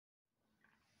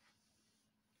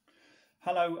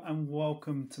Hello and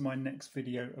welcome to my next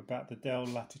video about the Dell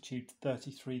Latitude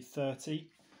 3330.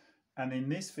 And in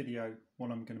this video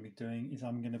what I'm going to be doing is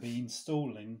I'm going to be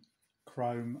installing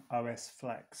Chrome OS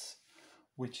Flex,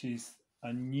 which is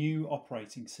a new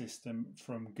operating system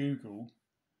from Google,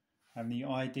 and the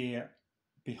idea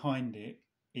behind it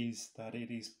is that it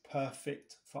is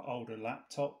perfect for older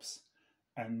laptops,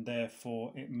 and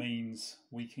therefore it means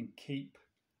we can keep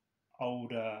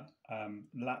older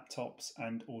laptops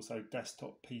and also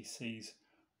desktop PCs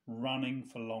running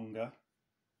for longer,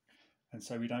 and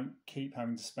so we don't keep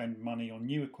having to spend money on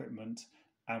new equipment,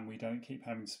 and we don't keep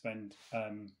having to spend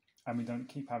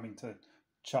to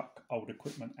chuck old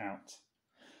equipment out.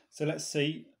 So let's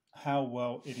see how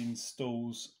well it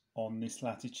installs on this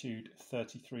Latitude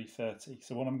 3330.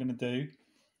 So what I'm going to do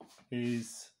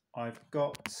is I've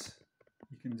got,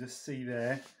 you can just see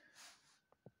there,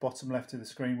 bottom left of the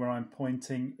screen where I'm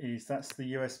pointing that's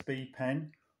the USB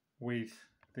pen with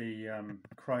the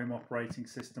Chrome operating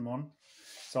system on.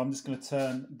 So I'm just going to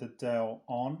turn the Dell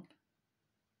on,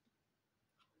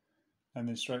 and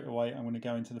then straight away I'm going to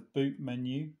go into the boot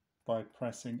menu by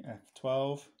pressing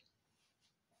F12.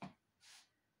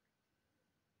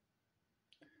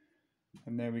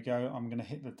 And there we go. I'm going to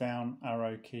hit the down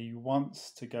arrow key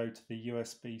once to go to the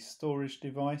USB storage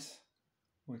device,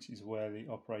 which is where the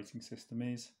operating system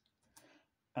is,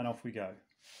 and off we go.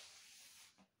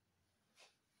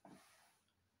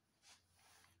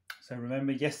 So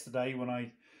remember yesterday when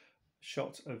I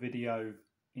shot a video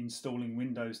installing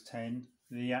Windows 10,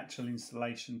 the actual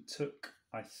installation took,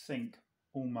 I think,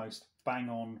 almost bang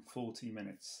on 40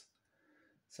 minutes.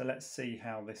 So let's see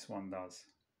how this one does.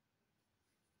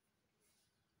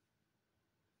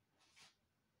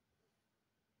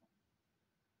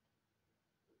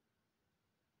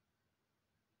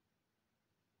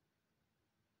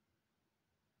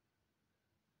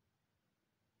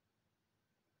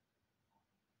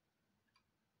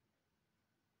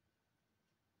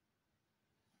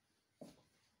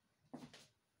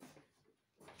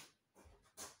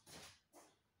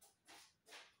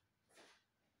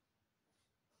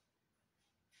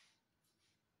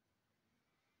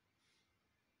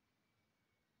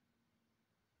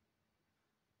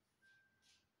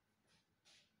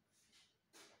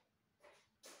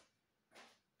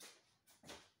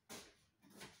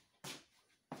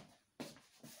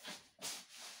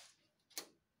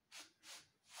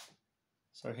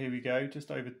 So here we go, just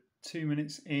over 2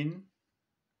 minutes in,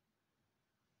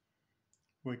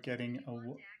 we're getting a...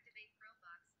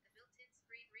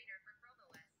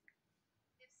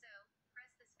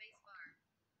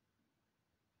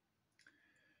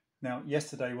 Now,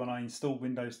 yesterday when I installed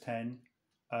Windows 10,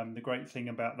 the great thing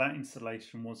about that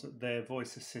installation was that their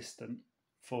voice assistant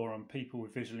for people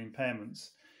with visual impairments,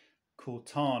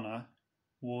 Cortana,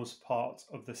 was part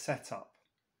of the setup.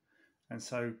 And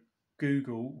so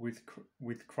Google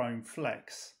with Chrome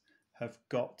Flex have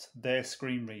got their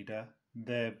screen reader,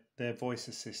 their voice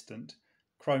assistant,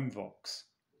 ChromeVox.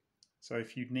 So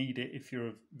if you need it, if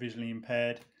you're visually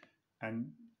impaired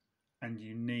and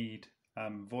you need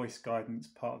voice guidance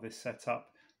part of this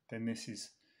setup, then this is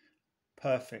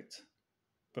perfect.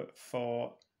 But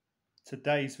for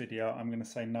today's video, I'm going to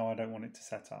say no, I don't want it to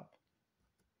set up.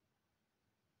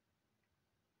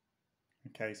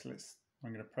 Okay, so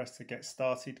I'm going to press the Get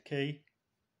Started key,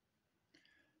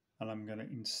 and I'm going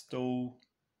to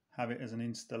have it as an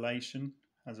installation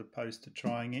as opposed to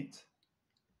trying it.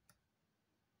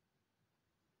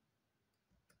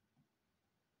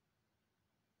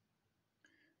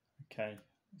 Okay,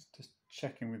 it's just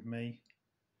checking with me.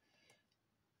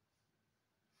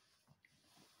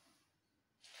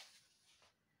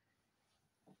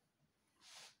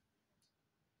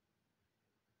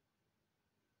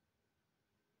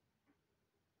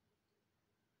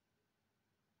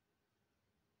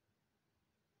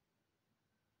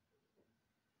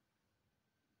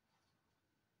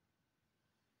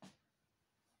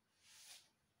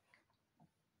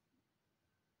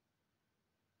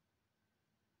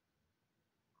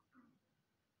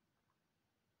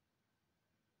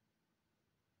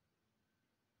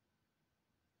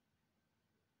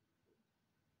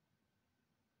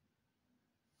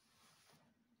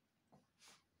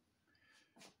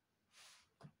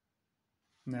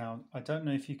 Now, I don't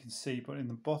know if you can see, but in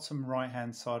the bottom right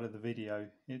hand side of the video,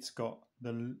 it's got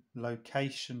the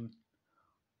location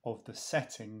of the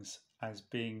settings as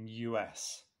being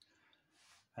US.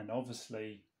 And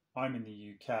obviously I'm in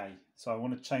the UK, so I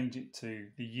want to change it to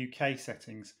the UK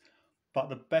settings. But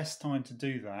the best time to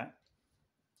do that,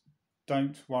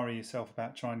 don't worry yourself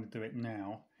about trying to do it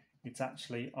now. It's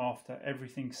actually after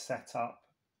everything's set up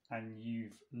and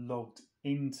you've logged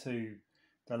into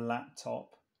the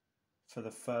laptop for the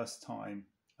first time,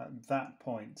 at that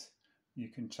point you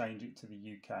can change it to the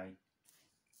UK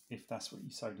if that's what you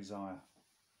so desire.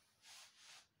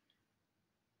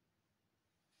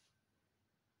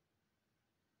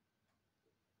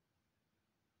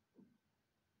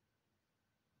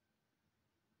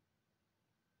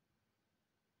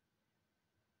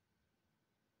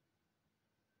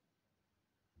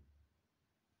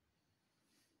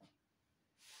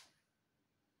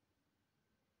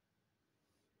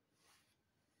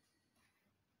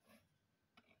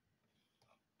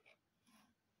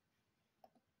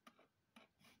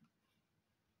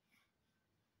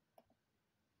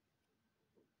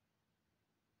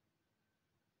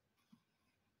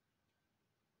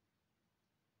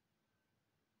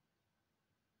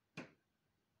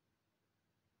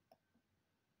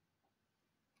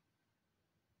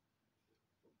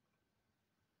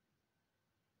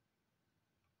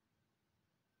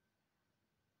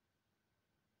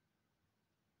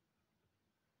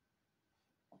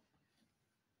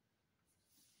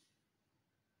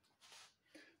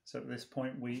 So at this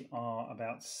point we are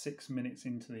about 6 minutes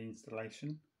into the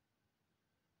installation.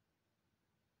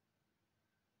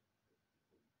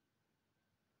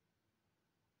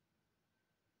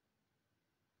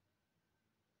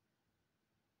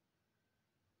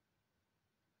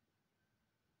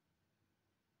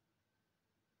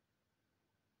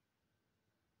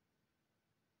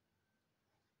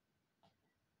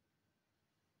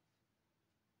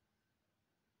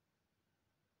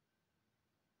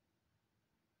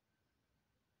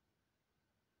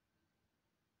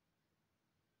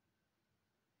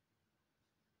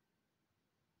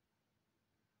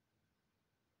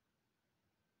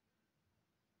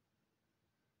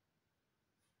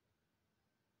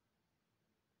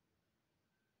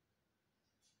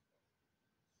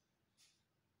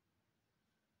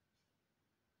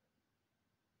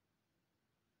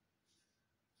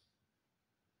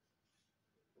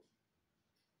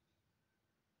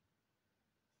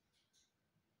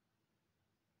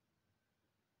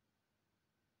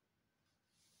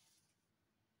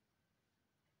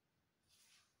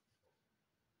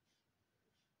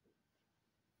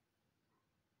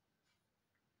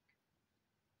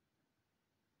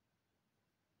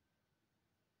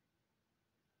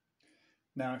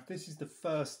 Now, if this is the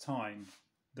first time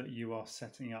that you are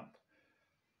setting up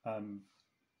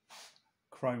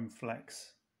Chrome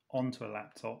Flex onto a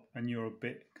laptop and you're a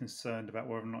bit concerned about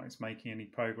whether or not it's making any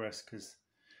progress because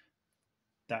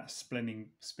that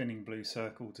spinning blue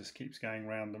circle just keeps going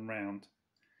round and round,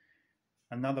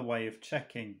 another way of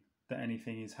checking that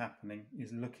anything is happening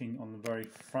is looking on the very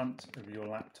front of your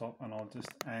laptop, and I'll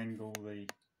just angle the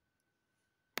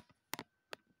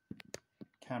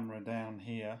camera down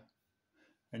here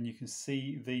and you can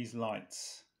see these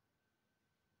lights,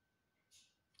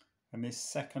 and this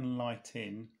second light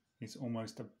in is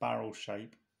almost a barrel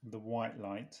shape, the white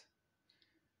light,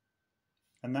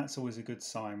 and that's always a good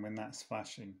sign when that's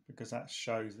flashing, because that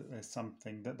shows that there's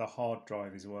something, that the hard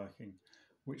drive is working,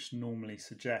 which normally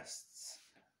suggests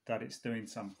that it's doing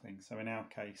something. So in our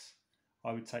case,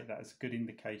 I would take that as a good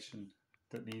indication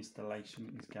that the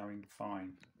installation is going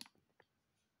fine.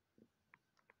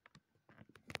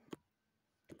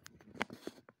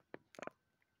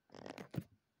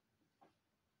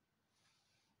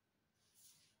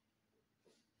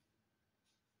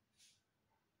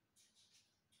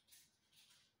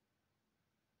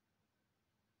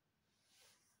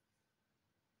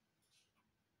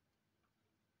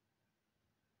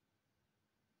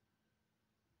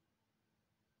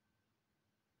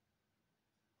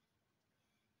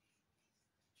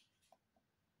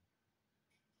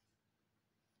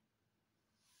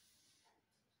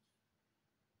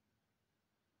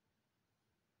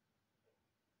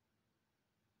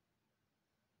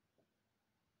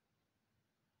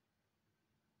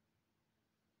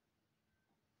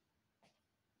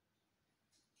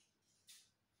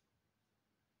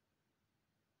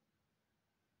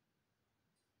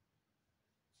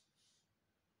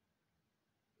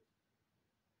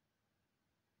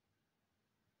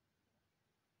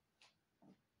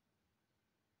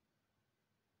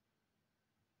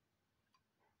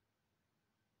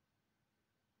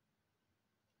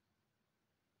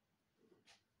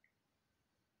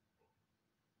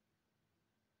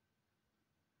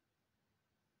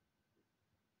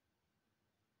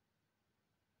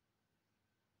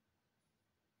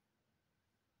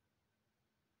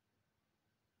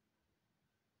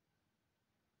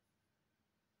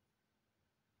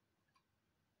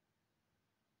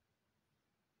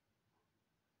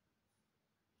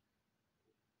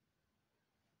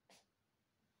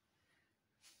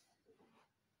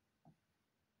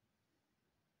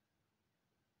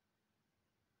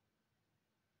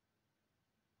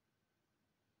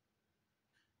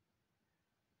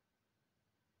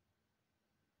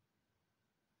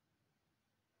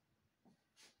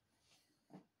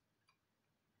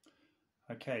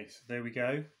 Okay, so there we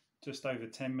go, just over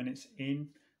 10 minutes in,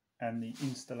 and the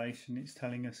installation it's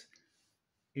telling us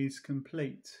is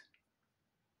complete.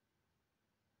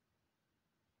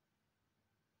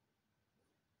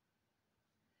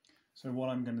 So what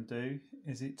I'm going to do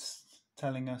is it's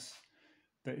telling us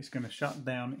that it's going to shut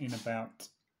down in about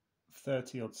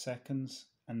 30 odd seconds,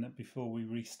 and that before we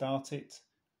restart it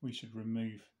we should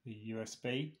remove the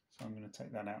USB. So I'm going to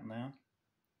take that out now.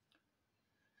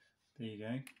 There you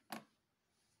go.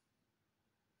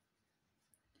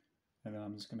 And then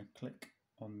I'm just going to click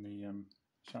on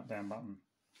the shutdown button.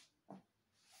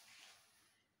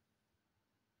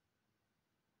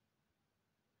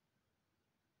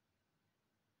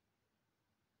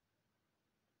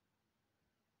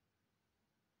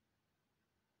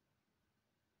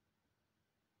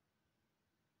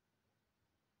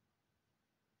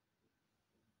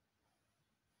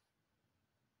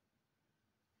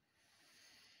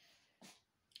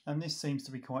 And this seems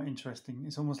to be quite interesting.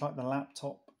 It's almost like the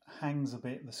laptop hangs a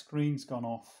bit, the screen's gone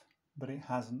off, but it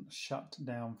hasn't shut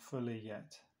down fully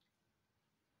yet.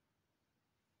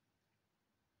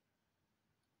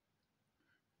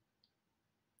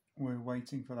 We're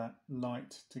waiting for that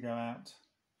light to go out.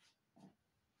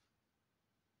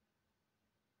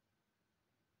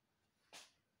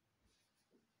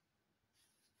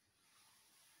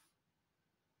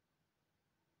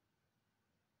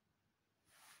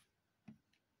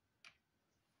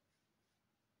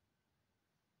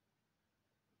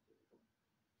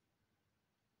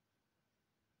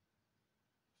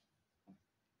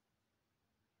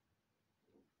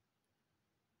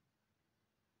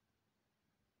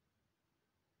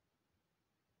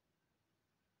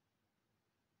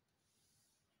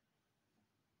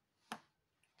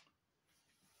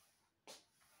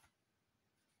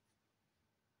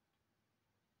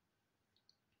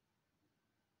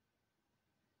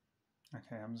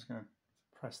 Okay, I'm just going to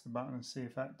press the button and see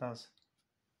if that does.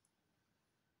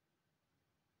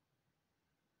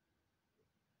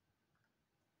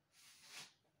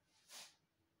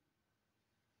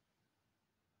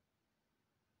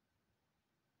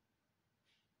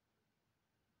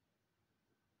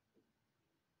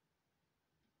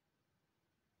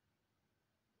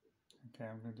 Okay,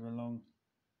 I'm going to do a long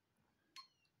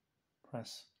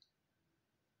press.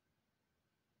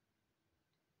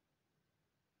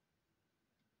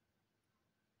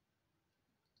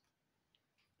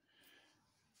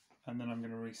 And then I'm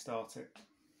going to restart it.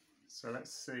 So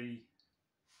let's see.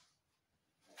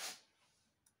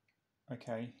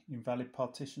 Okay, invalid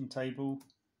partition table.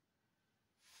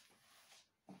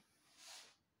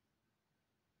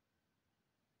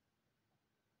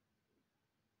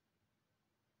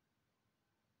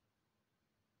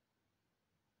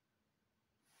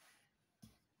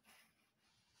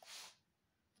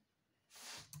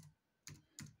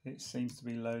 It seems to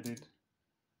be loaded.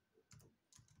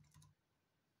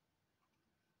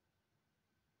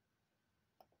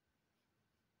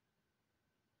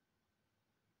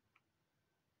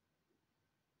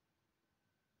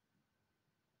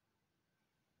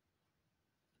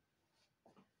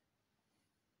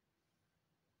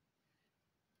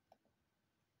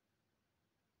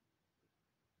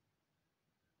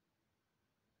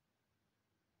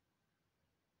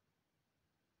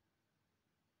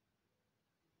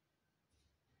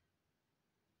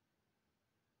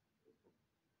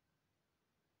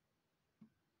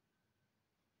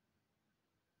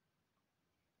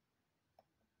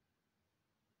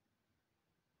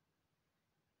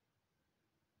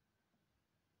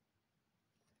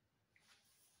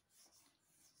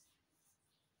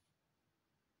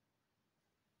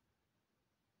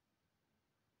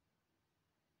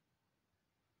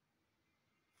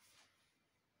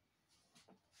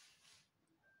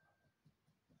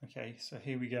 Okay, so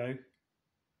here we go.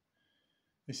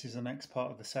 This is the next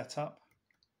part of the setup.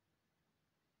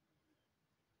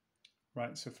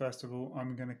 Right, so first of all,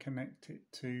 I'm going to connect it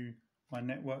to my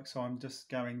network. So I'm just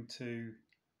going to...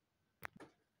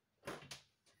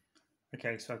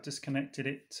 Okay, so I've just connected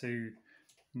it to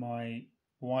my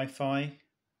Wi-Fi.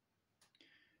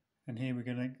 And here we're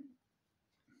going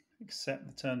to accept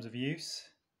the terms of use.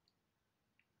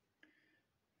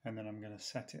 And then I'm going to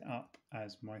set it up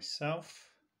as myself.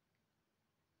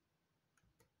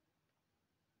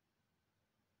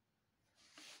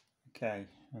 Okay,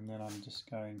 and then I'm just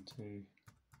going to,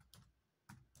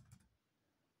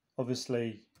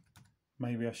 obviously,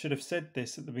 maybe I should have said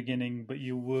this at the beginning, but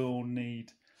you will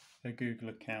need a Google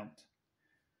account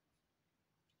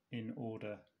in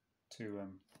order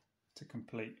to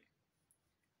complete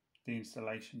the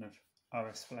installation of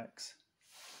OS Flex.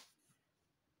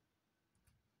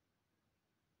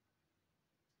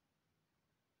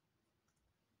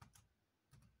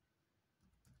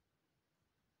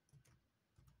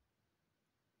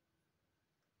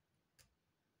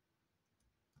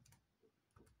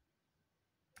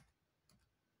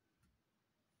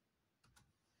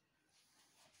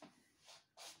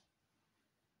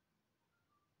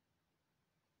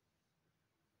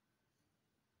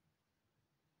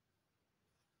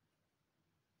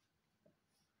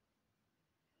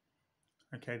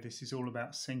 Okay, this is all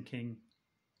about syncing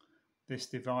this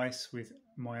device with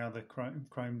my other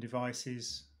Chrome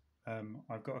devices.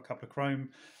 I've got a couple of Chrome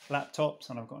laptops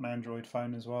and I've got an Android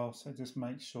phone as well, so just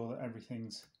make sure that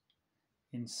everything's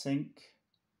in sync.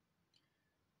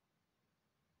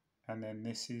 And then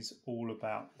this is all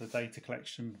about the data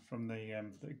collection from the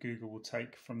that Google will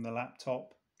take from the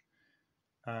laptop.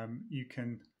 You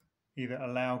can either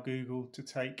allow Google to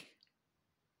take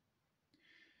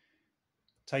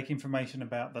information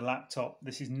about the laptop.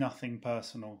 This is nothing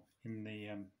personal in the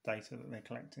data that they're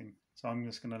collecting. So I'm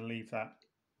just going to leave that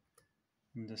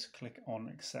and just click on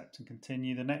accept and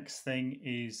continue. The next thing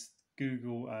is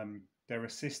Google, their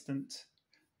assistant,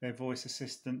 their voice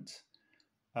assistant.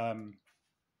 And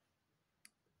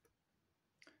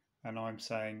I'm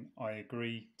saying I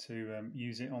agree to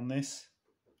use it on this.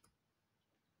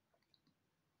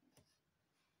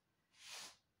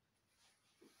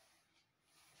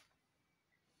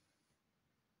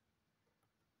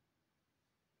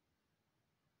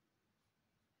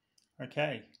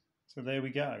 Okay, so there we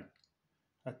go.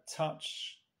 A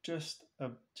touch just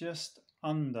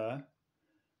under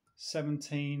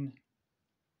 17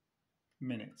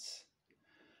 minutes,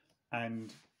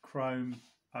 and Chrome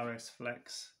OS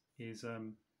Flex is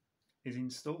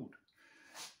installed.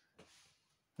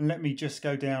 And let me just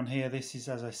go down here. This is,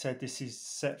 as I said, this is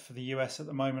set for the US at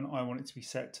the moment. I want it to be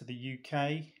set to the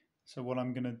UK. So what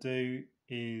I'm going to do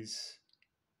is,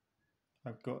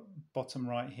 I've got bottom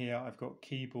right here, I've got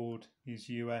keyboard is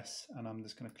US, and I'm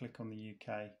just going to click on the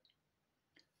UK,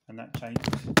 and that changes.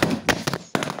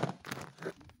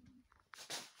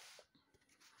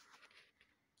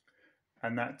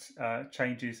 And that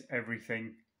changes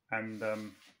everything, and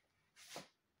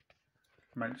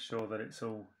make sure that it's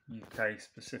all UK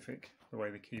specific, the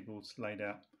way the keyboard's laid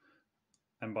out.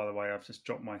 And by the way, I've just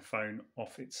dropped my phone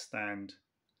off its stand,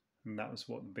 and that was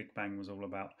what the Big Bang was all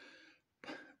about.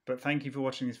 But thank you for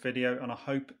watching this video, and I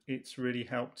hope it's really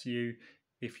helped you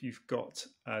if you've got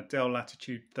a Dell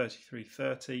Latitude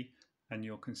 3330 and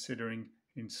you're considering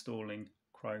installing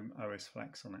Chrome OS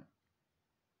Flex on it.